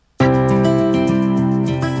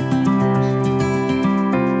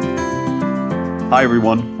Hi,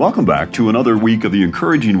 everyone. Welcome back to another week of the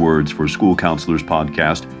Encouraging Words for School Counselors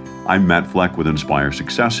podcast. I'm Matt Fleck with Inspire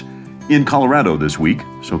Success in Colorado this week,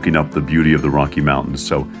 soaking up the beauty of the Rocky Mountains.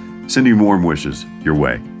 So sending warm wishes your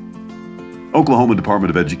way. Oklahoma Department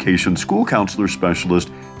of Education school counselor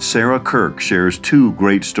specialist Sarah Kirk shares two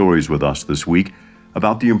great stories with us this week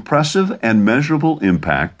about the impressive and measurable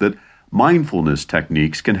impact that mindfulness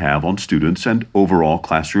techniques can have on students and overall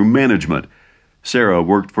classroom management. Sarah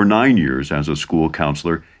worked for 9 years as a school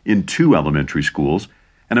counselor in 2 elementary schools,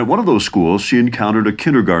 and at one of those schools she encountered a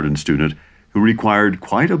kindergarten student who required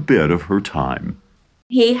quite a bit of her time.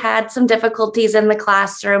 He had some difficulties in the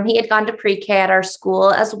classroom. He had gone to pre-K at our school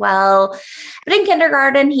as well. But in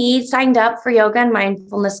kindergarten, he signed up for Yoga and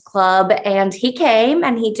Mindfulness Club, and he came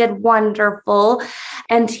and he did wonderful.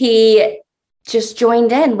 And he just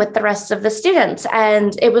joined in with the rest of the students.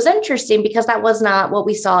 And it was interesting because that was not what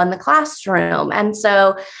we saw in the classroom. And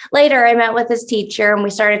so later I met with his teacher and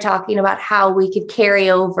we started talking about how we could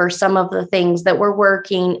carry over some of the things that were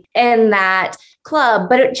working in that club,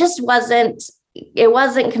 but it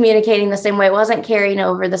wasn't communicating the same way. It wasn't carrying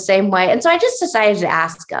over the same way. And so I just decided to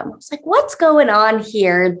ask him, I was like, what's going on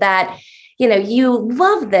here that you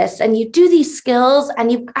love this and you do these skills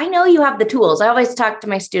and I know you have the tools. I always talk to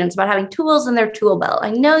my students about having tools in their tool belt. I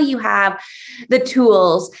know you have the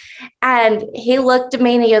tools. And he looked at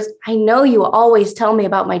me and he goes, I know you always tell me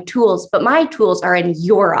about my tools, but my tools are in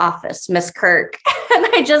your office, Miss Kirk. And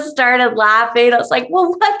I just started laughing. I was like,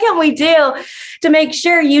 well, what can we do to make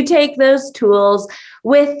sure you take those tools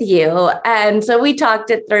with you? And so we talked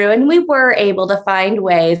it through and we were able to find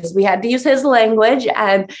ways. We had to use his language.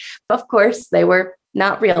 And of course, they were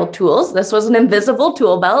not real tools. This was an invisible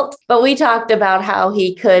tool belt, but we talked about how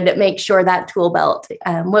he could make sure that tool belt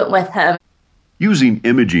went with him. Using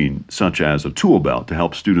imaging, such as a tool belt, to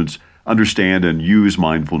help students understand and use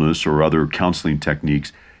mindfulness or other counseling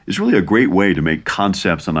techniques is really a great way to make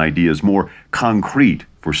concepts and ideas more concrete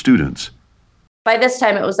for students. By this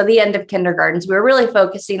time, it was at the end of kindergarten. So we were really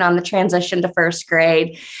focusing on the transition to first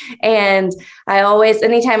grade. And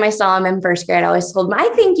anytime I saw him in first grade, I always told him, I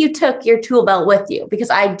think you took your tool belt with you, because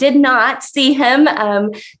I did not see him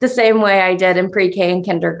the same way I did in pre-K and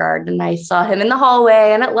kindergarten. I saw him in the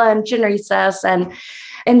hallway and at lunch and recess and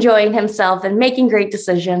enjoying himself and making great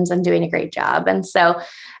decisions and doing a great job. And so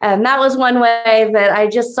that was one way that I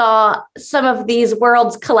just saw some of these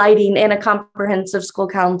worlds colliding in a comprehensive school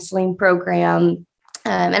counseling program,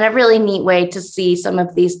 and a really neat way to see some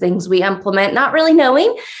of these things we implement, not really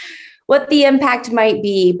knowing what the impact might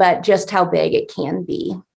be, but just how big it can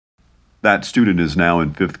be. That student is now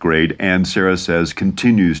in 5th grade and Sarah says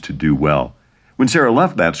continues to do well. When Sarah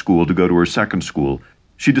left that school to go to her second school,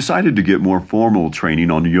 she decided to get more formal training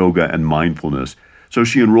on yoga and mindfulness. So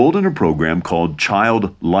she enrolled in a program called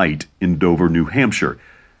Child Light in Dover, New Hampshire.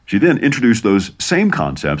 She then introduced those same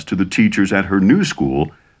concepts to the teachers at her new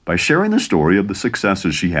school by sharing the story of the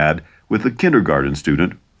successes she had with a kindergarten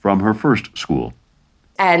student from her first school.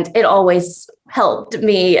 And it always helped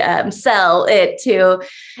me sell it to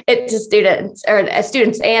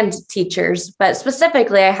students and teachers. But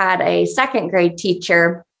specifically, I had a 2nd grade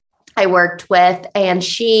teacher I worked with, and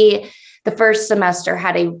the first semester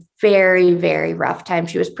had a very, very rough time.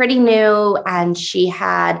 She was pretty new and she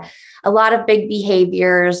had a lot of big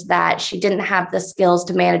behaviors that she didn't have the skills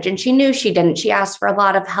to manage. And she knew she didn't. She asked for a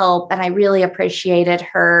lot of help and I really appreciated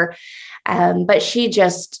her. But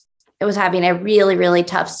it was having a really, really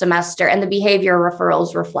tough semester, and the behavior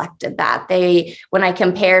referrals reflected that. When I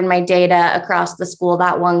compared my data across the school,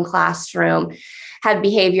 that one classroom had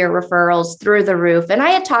behavior referrals through the roof. And I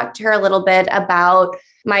had talked to her a little bit about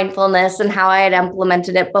mindfulness and how I had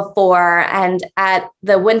implemented it before. And at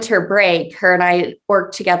the winter break, her and I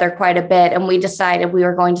worked together quite a bit, and we decided we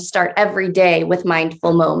were going to start every day with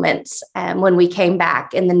mindful moments when we came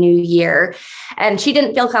back in the new year. And she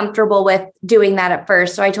didn't feel comfortable with doing that at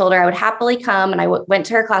first. So I told her I would happily come, and I went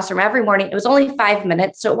to her classroom every morning. It was only 5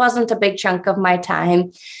 minutes, so it wasn't a big chunk of my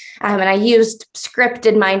time. And I used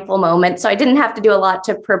scripted mindful moments, so I didn't have to do a lot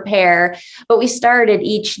to prepare. But we started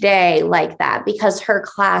each day like that because her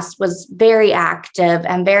class was very active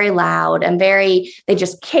and very loud and they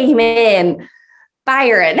just came in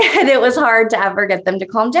firing, and it was hard to ever get them to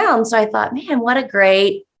calm down. So I thought, man, what a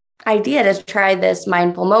great idea to try this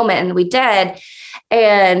mindful moment. And we did.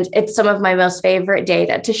 And it's some of my most favorite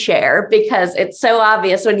data to share because it's so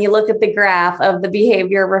obvious when you look at the graph of the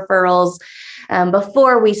behavior referrals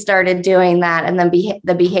before we started doing that, and then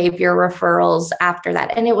the behavior referrals after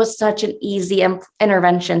that. And it was such an easy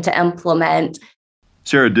intervention to implement.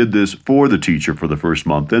 Sarah did this for the teacher for the first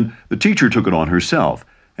month, then the teacher took it on herself.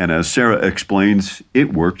 And as Sarah explains,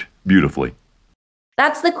 it worked beautifully.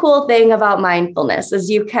 That's the cool thing about mindfulness is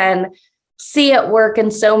you can see it work in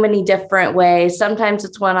so many different ways. Sometimes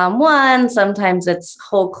it's one-on-one, sometimes it's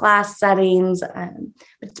whole class settings.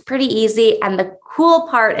 It's pretty easy. And the cool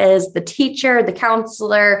part is the teacher, the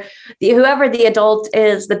counselor, whoever the adult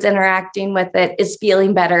is that's interacting with it is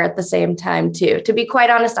feeling better at the same time too. To be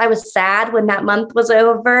quite honest, I was sad when that month was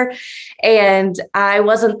over and I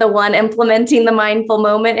wasn't the one implementing the mindful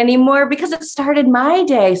moment anymore because it started my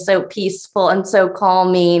day so peaceful and so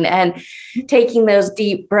calming and taking those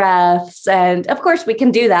deep breaths. And of course, we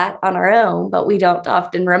can do that on our own, but we don't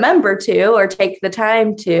often remember to or take the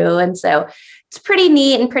time to. And so it's pretty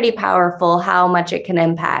neat and pretty powerful how much it can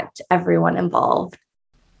impact everyone involved.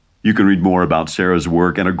 You can read more about Sarah's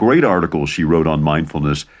work and a great article she wrote on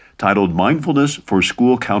mindfulness titled Mindfulness for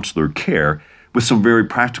School Counselor Care, with some very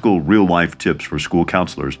practical real-life tips for school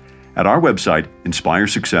counselors at our website,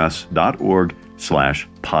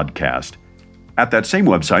 inspiresuccess.org/podcast. At that same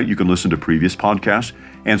website, you can listen to previous podcasts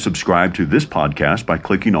and subscribe to this podcast by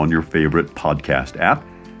clicking on your favorite podcast app.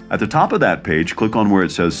 At the top of that page, click on where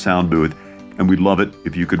it says Sound Booth, and we'd love it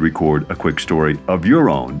if you could record a quick story of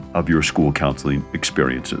your school counseling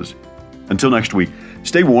experiences. Until next week,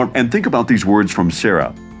 stay warm and think about these words from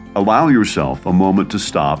Sarah. Allow yourself a moment to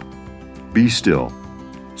stop, be still,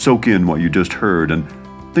 soak in what you just heard, and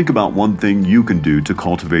think about one thing you can do to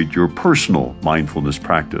cultivate your personal mindfulness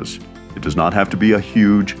practice. It does not have to be a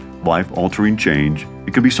huge, life-altering change.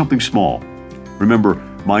 It can be something small. Remember,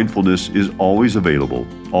 mindfulness is always available,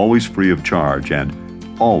 always free of charge, and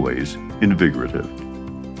always invigorative.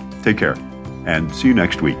 Take care, and see you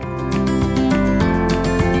next week.